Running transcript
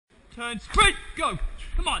turn, sprint, go.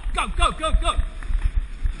 Come on, go, go, go, go.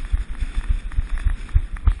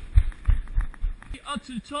 Up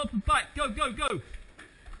to the top and back, go, go, go.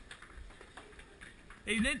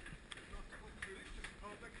 Evening.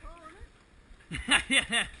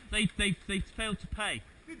 Yeah, they failed to pay.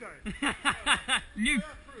 Did they?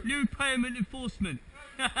 New payment enforcement.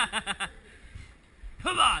 Come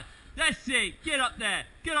on, that's it. Get up there.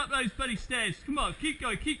 Get up those bloody stairs. Come on, keep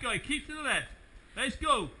going, keep going, keep to the left. Let's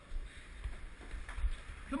go.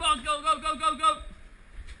 Come on, go, go, go, go, go.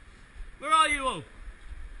 Where are you all?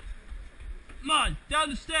 Come on,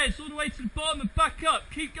 down the stairs, all the way to the bottom and back up.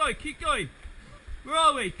 Keep going, keep going. Where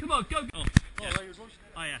are we? Come on, go, go. Oh, yeah.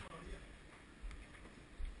 Oh, yeah.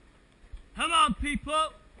 Come on,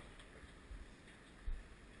 people.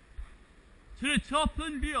 To the top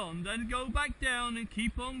and beyond, and go back down and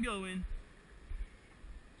keep on going.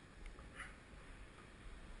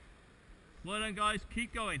 Well done, guys,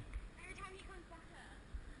 keep going. Every time he comes back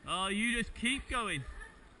up. Oh, you just keep going.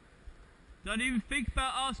 Don't even think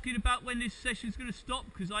about asking about when this session's going to stop,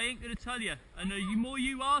 because I ain't going to tell you. And the more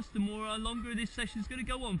you ask, the more longer this session's going to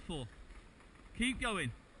go on for. Keep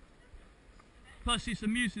going. Plus, it's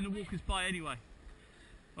amusing to walk us by anyway.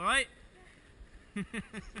 All right?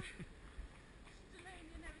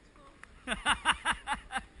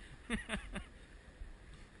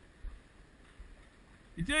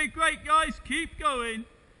 You're doing great, guys. Keep going.